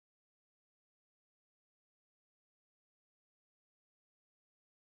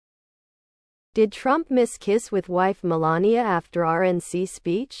Did Trump miss kiss with wife Melania after RNC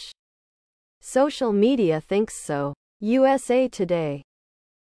speech? Social media thinks so. USA Today.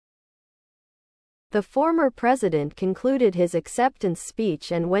 The former president concluded his acceptance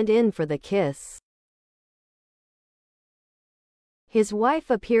speech and went in for the kiss. His wife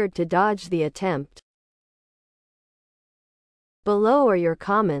appeared to dodge the attempt. Below are your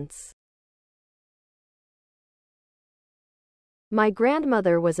comments. My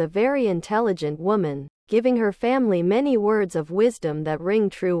grandmother was a very intelligent woman, giving her family many words of wisdom that ring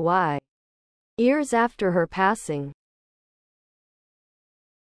true years after her passing.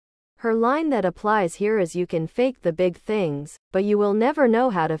 Her line that applies here is, you can fake the big things, but you will never know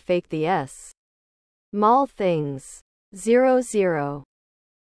how to fake the small things. 00.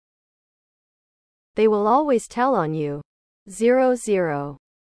 They will always tell on you. 00.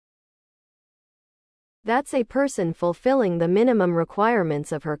 That's a person fulfilling the minimum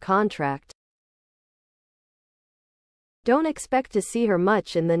requirements of her contract. Don't expect to see her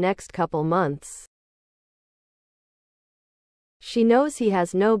much in the next couple months. She knows he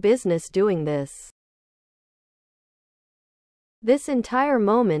has no business doing this. This entire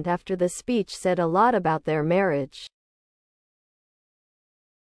moment after the speech said a lot about their marriage.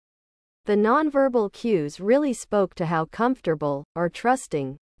 The nonverbal cues really spoke to how comfortable, or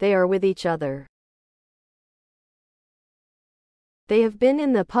trusting, they are with each other. They have been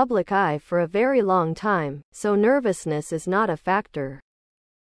in the public eye for a very long time, so nervousness is not a factor.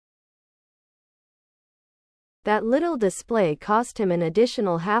 That little display cost him an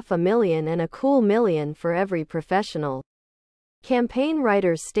additional $500,000 and a cool $1 million for every professional campaign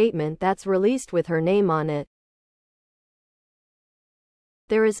writer's statement that's released with her name on it.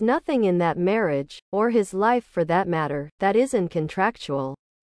 There is nothing in that marriage, or his life for that matter, that isn't contractual.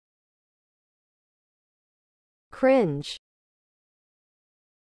 Cringe.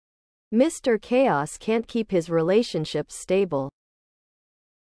 Mr. Chaos can't keep his relationships stable.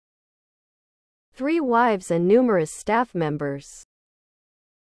 3 wives and numerous staff members.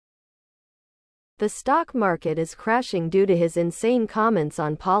 The stock market is crashing due to his insane comments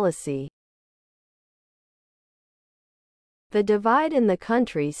on policy. The divide in the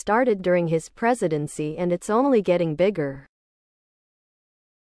country started during his presidency and it's only getting bigger.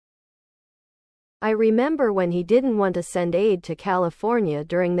 I remember when he didn't want to send aid to California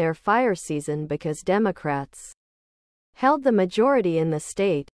during their fire season because Democrats held the majority in the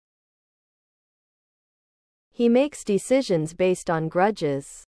state. He makes decisions based on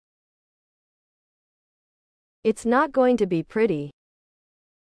grudges. It's not going to be pretty.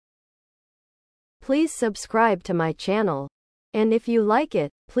 Please subscribe to my channel. And if you like it,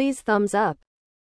 please thumbs up.